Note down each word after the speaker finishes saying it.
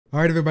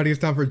Alright everybody, it's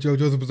time for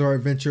JoJo's Bizarre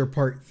Adventure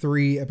Part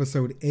 3,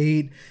 Episode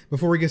 8.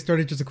 Before we get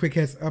started, just a quick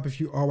heads up if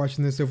you are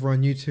watching this over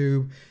on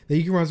YouTube, that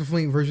you can watch the full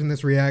length version of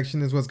this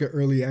reaction as well as get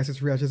early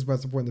access reactions by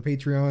supporting the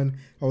Patreon.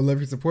 I would love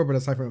your support, but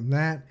aside from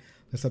that,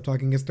 let's stop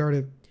talking and get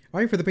started.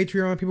 Alright, for the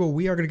Patreon people,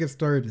 we are going to get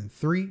started in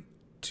 3,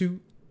 2,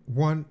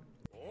 1.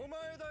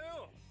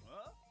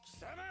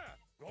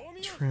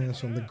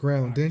 Trash on the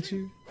ground, didn't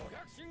you?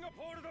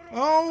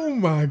 Oh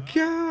my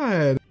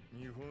god!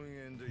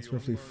 It's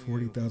roughly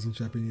 40,000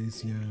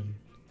 Japanese yen.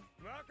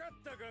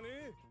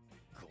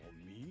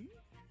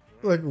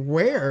 Like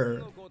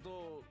where?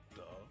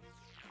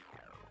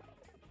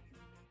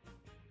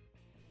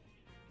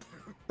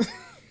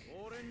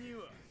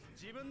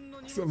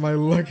 So my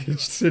luggage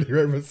sitting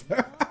right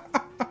beside.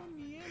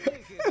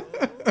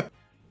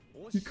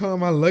 You call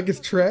my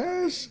luggage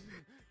trash?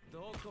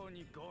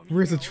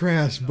 Where's the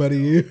trash,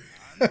 buddy?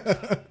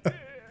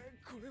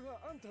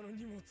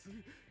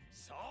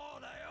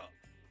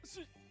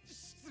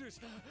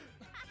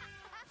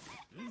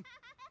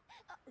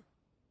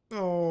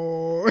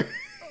 Oh,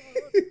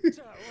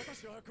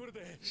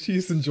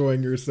 she's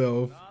enjoying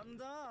herself.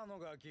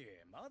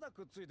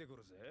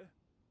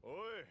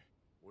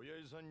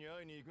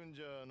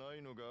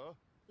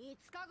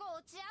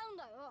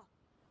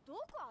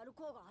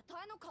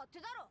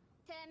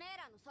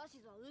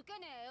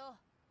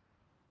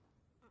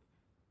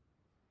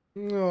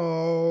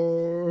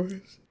 Oh,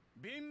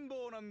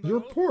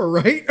 you're poor,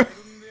 right?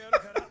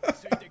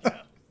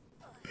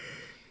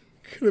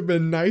 Could have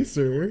been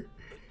nicer.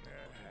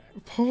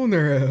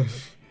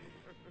 Polnareff.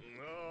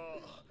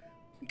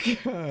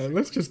 God,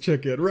 let's just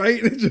check it,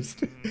 right?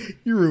 Just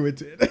you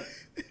ruined it.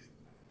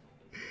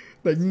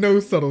 Like no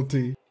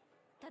subtlety.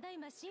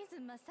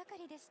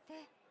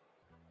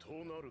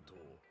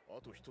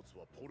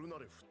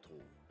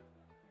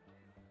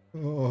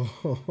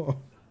 Oh,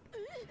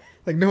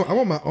 like no, I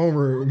want my own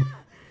room.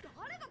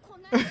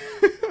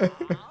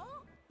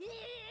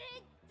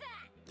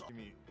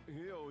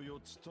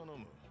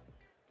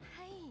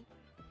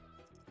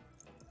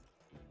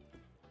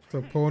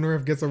 So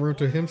Polnareff gets a room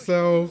to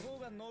himself.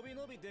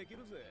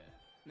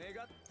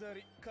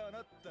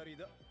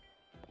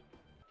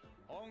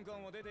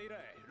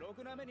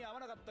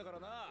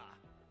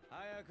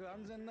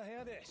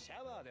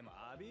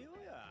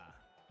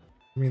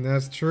 I mean,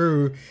 that's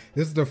true.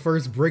 This is the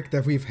first break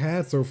that we've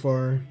had so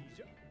far.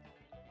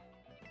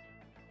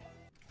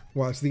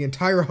 Watch, the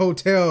entire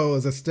hotel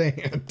is a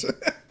stand.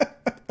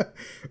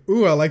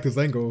 Ooh, I like this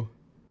angle.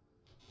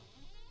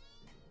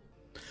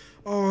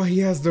 Oh, he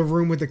has the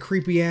room with the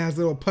creepy ass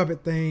little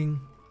puppet thing.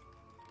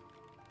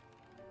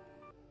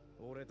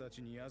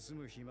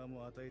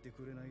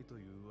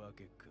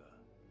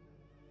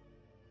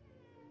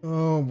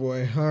 Oh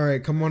boy.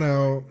 Alright, come on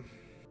out.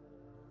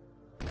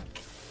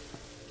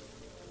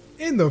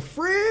 In the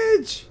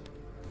fridge?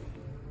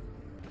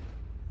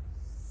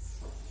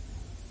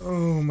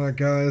 Oh my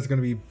god, it's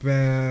gonna be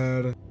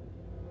bad.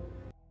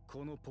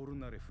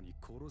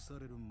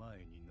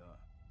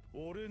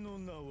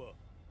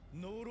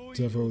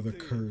 Devo the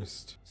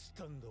Cursed.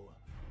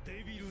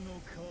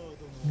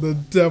 The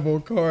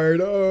devil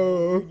card,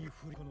 oh.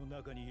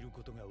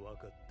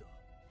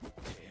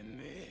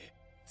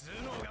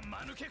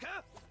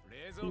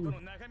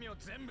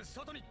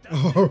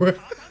 Oh.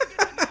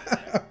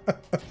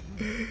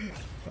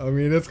 I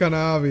mean, it's kind of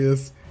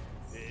obvious.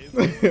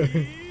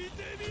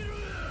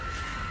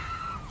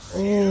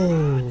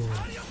 Oh.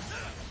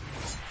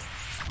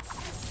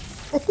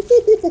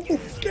 Oh,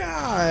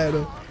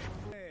 God.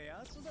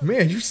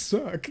 Man, you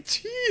suck.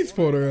 Jeez,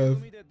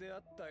 Polnareff.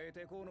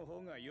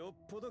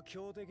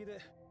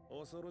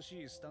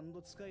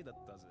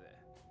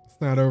 It's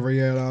not over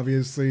yet,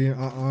 obviously.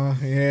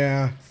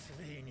 Yeah.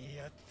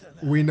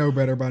 We know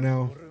better by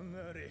now.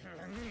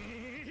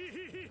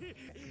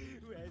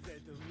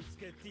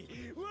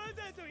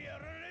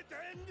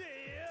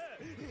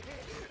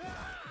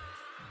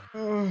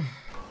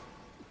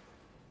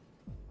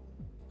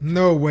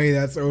 No way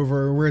that's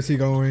over. Where's he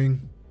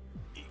going?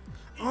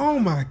 Oh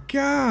my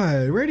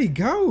god, where'd he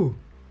go?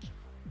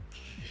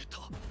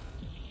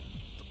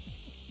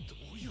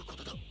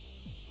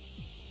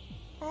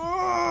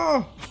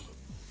 Oh!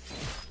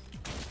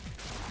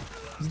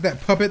 Is it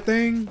that puppet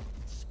thing?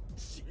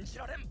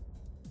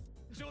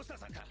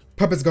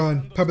 Puppet's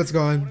gone. Puppet's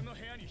gone.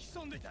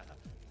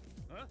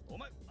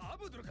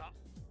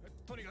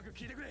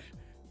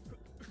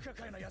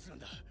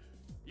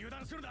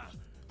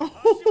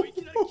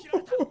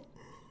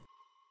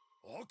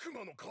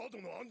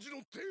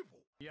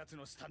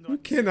 You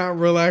cannot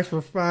relax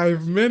for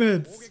 5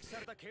 minutes.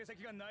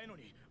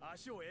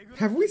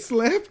 Have we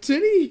slept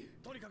any?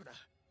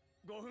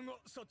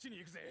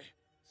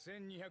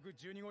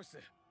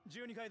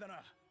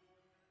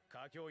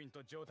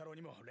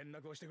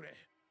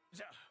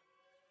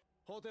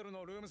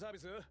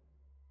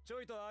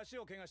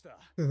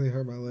 They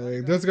hurt my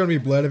leg. There's gonna be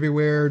blood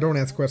everywhere. Don't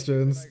ask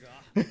questions.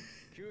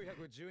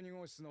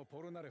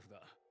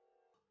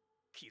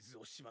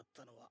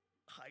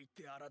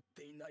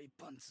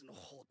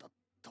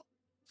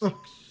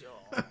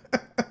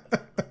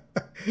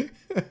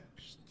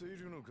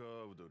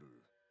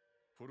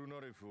 ポル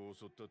ナレフを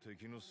襲った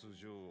敵の素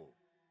性を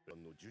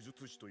呪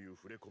術師という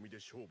触れ込み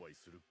で商売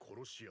する殺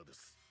し屋で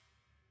す。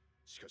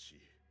しかし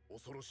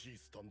恐ろしい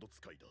スタンド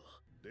使いだ。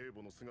デー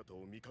ボの姿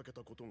を見かけ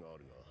たことがあ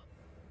るが、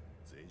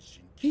全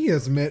身 He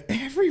has met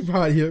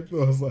everybody, it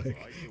feels like.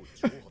 相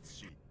手を挑発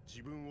し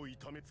自分を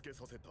痛めつけ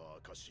させた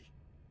証。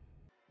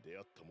出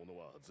会った者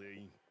は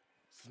全員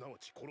すなわ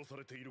ち殺さ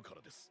れているか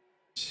らです。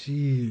と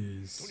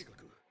Jeez. にか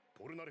く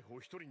ポルナレフを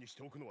一人にし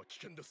ておくのは危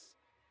険です。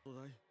どう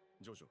だい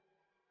ジョジョ、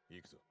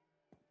行くぞ。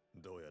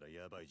どうやら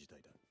やばい事態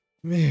だ。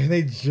 Man,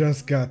 they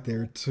just got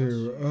there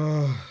too. Ugh.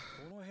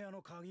 この部屋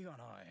の鍵がない。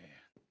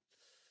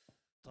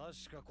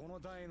確かこの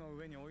台の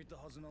上に置いた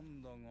はずな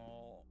んだが。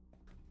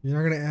 You're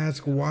not gonna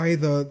ask why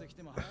the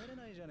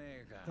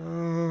フ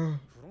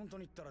ロント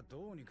に行ったら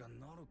どうにか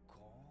なるか。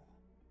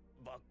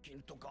罰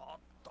金とかあっ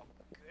たっ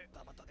け。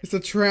 It's a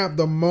trap.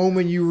 The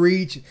moment you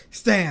reach,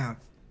 stab.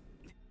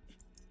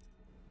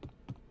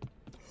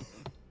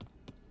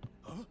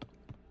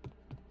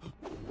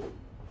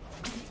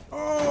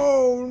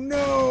 Oh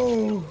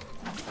no!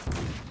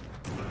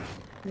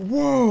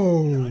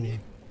 Whoa!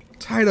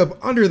 Tied up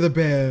under the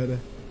bed.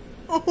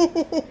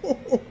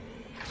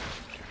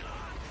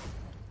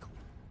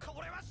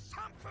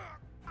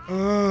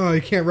 Oh,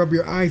 you can't rub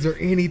your eyes or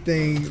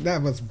anything.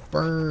 That must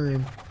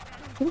burn.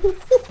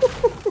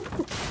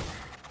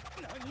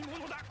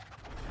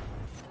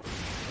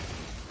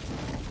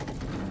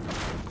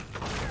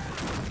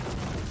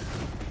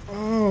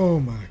 Oh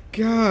my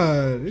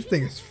god, this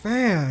thing is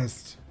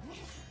fast.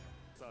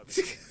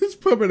 This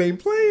puppet ain't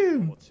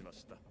playing.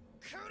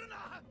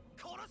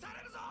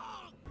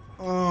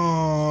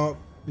 Oh,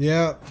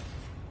 yeah.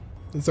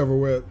 It's over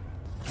with.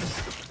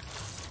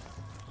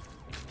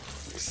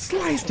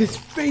 Sliced his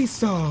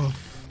face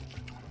off.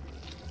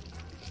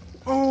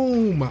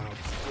 Oh my.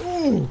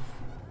 Oh.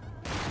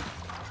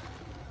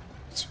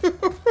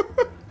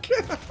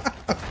 God.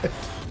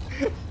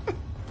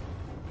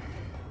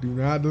 Do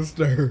not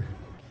disturb.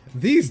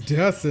 These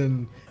deaths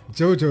in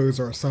JoJo's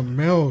are something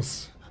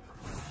else.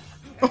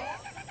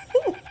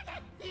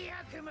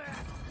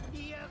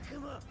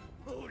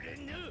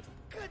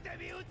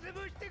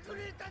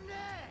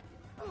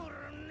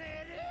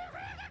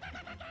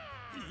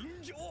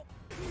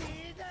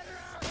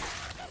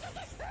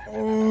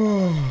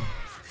 Oh.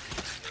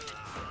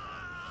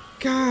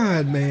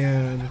 God,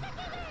 man.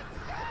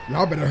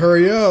 Y'all better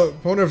hurry up.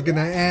 Polnareff's getting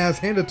that ass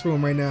handed to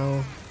him right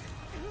now.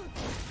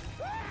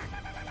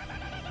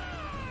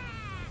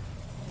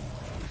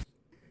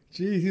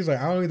 Jeez, he's like,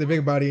 I don't need the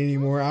big body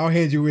anymore. I'll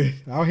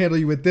handle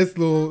you with this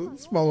little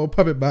small little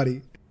puppet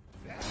body.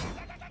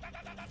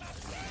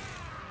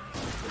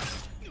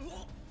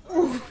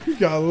 Oh, you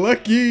got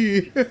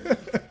lucky.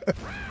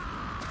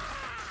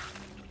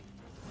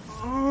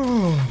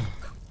 Oh.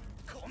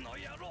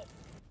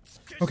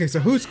 Okay, so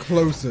who's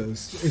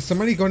closest? Is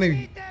somebody going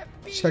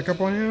to check up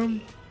on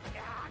him?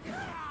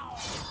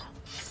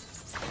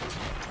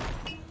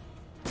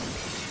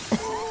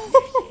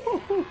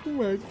 Oh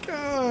my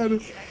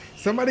god.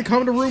 Somebody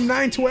come to room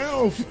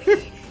 912.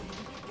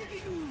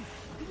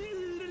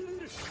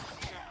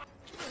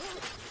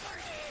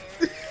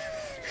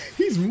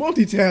 He's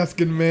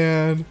multitasking,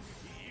 man.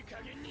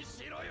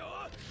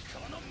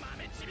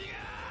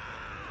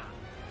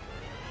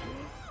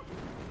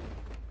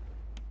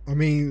 I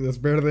mean, that's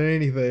better than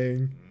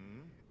anything.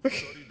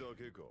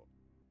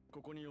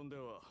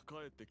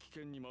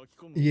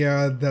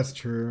 Yeah, that's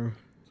true.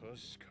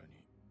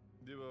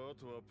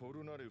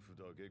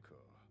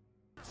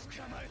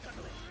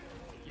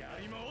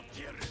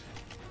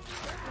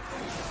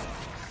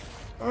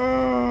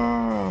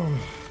 Oh,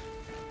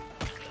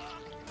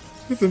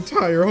 this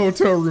entire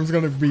hotel room's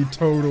gonna be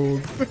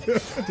totaled.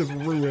 Just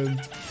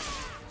ruined.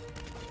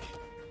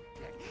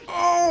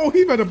 Oh,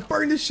 he about to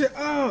burn this shit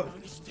up.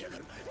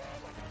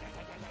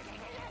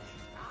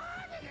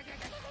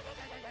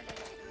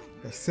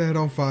 Got set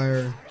on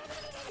fire.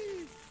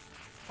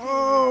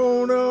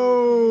 Oh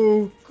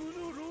no.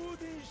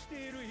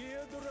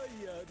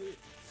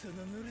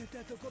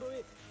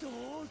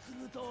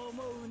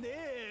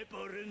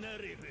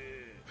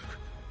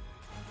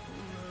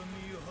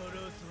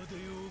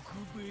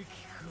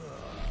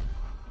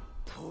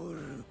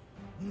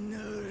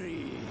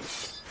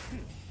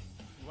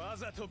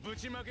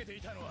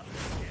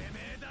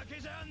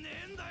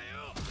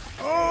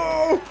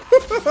 Oh,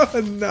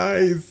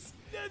 nice.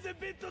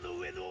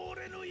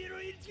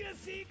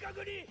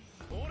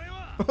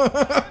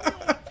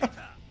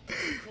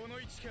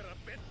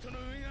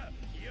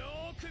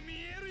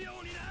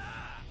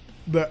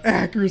 The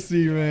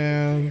accuracy,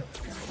 man.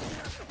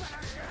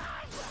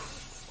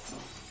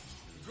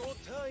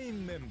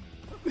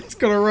 He's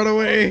gonna run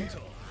away.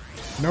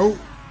 Nope.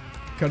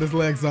 Cut his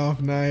legs off.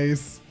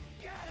 Nice.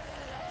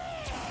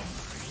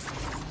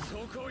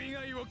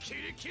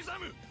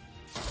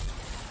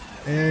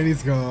 And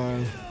he's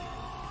gone.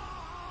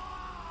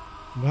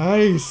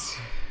 Nice.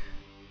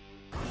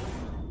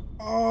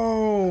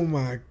 Oh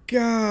my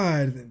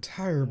god, the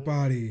entire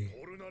body.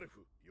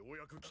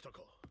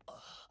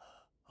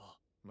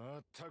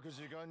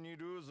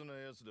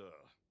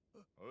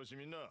 よし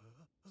みんな、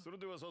それ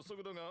では早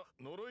速だが、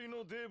呪い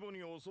のデーボに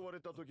襲われ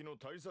た時の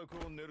対策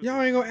を練る。Y'all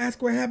ain't gonna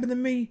ask what happened to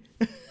me.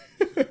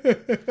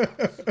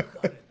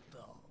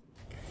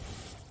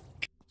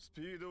 ス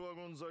ピードワ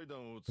ゴン財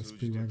団を The 通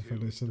じ Speedwagon て手を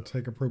打 Foundation った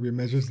take appropriate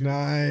measures.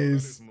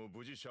 Nice. も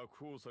無事釈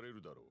放され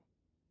るだろう。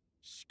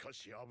しか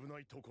し危な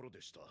いところ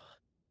でした。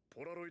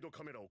ポラロイド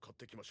カメラを買っ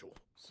てきましょう。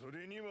そ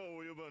れには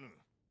及ばぬ。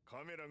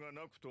カメラが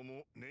なくと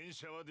も連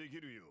射はでき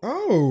るよ。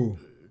Oh.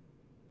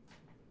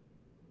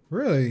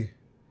 Really?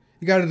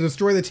 You gotta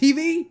destroy the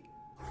TV?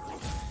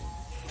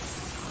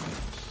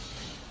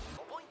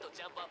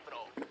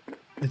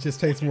 It just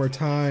takes more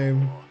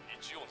time.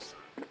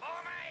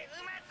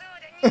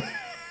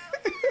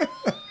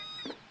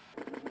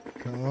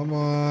 Come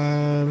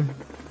on.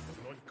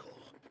 何か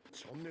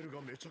チャンネル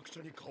がめちゃくち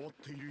ゃに変わっ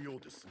ているよう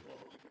ですが。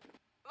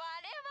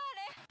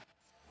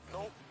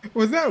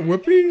 Was that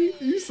Whoopi?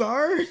 You saw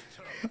her?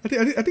 I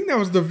think that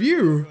was The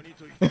View.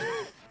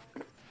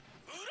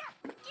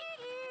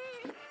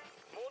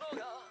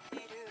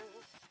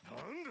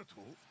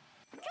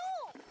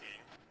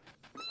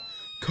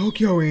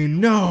 Kokyoin,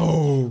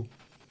 no!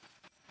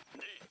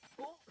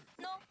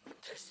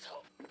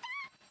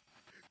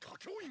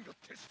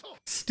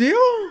 Still?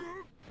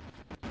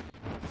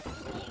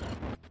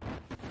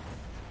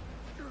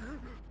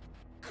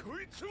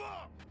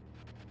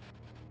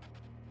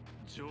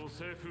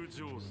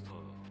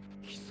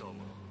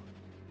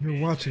 You're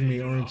watching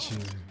me, aren't you?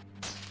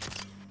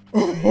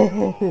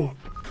 Oh!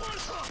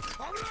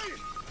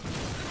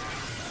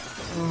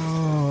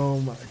 Oh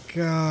my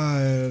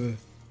god.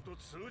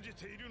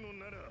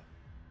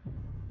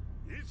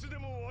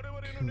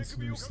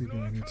 Constantly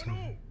sleeping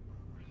anytime.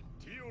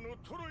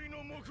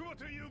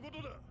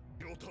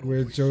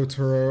 With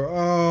Jotaro.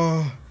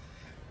 Oh.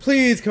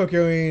 Please,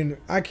 Kokyoin.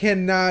 I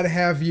cannot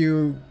have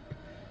you.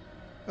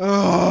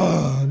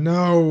 Oh,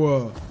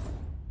 no.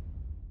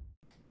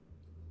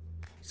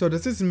 So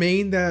does this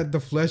mean that the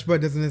flesh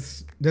bud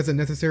doesn't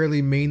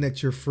necessarily mean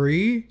that you're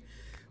free?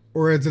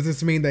 Or does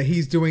this mean that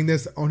he's doing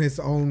this on his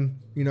own,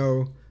 you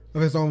know,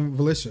 of his own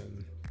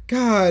volition?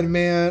 God,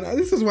 man,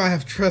 this is why I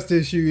have trust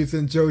issues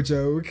in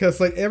JoJo, because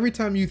like every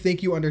time you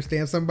think you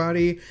understand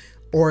somebody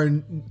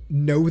or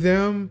know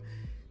them,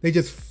 they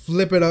just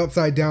flip it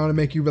upside down and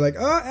make you be like,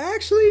 oh,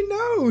 actually,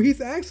 no, he's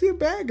actually a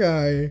bad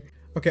guy.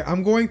 Okay,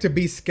 I'm going to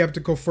be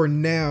skeptical for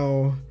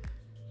now.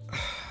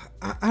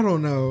 I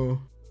don't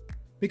know.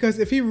 Because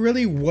if he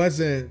really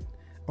wasn't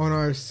on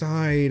our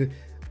side,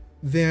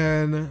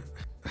 then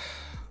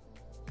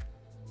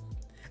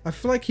I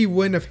feel like he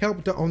wouldn't have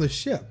helped on the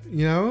ship,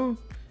 you know?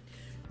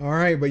 All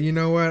right, but you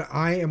know what?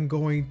 I am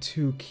going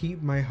to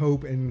keep my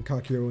hope in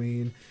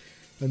Kakyoin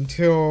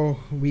until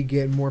we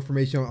get more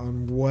information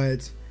on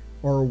what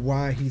or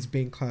why he's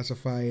being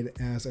classified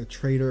as a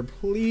traitor.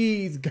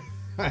 Please,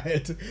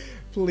 God,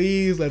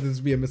 please let this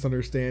be a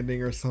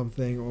misunderstanding or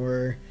something,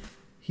 or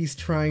he's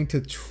trying to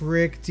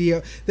trick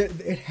Dio.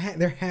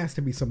 There has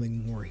to be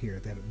something more here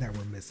that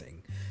we're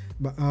missing.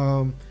 But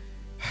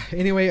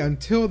anyway,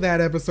 until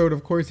that episode,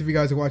 of course, if you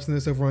guys are watching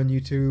this over on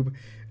YouTube,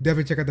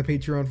 definitely check out the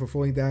Patreon for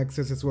full-length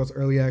access as well as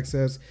early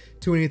access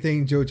to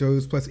anything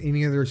JoJo's plus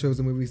any other shows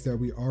and movies that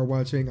we are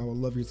watching. I would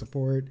love your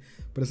support.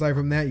 But aside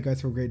from that, you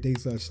guys have a great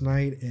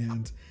day/night,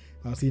 and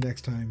I'll see you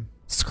next time.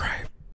 Subscribe.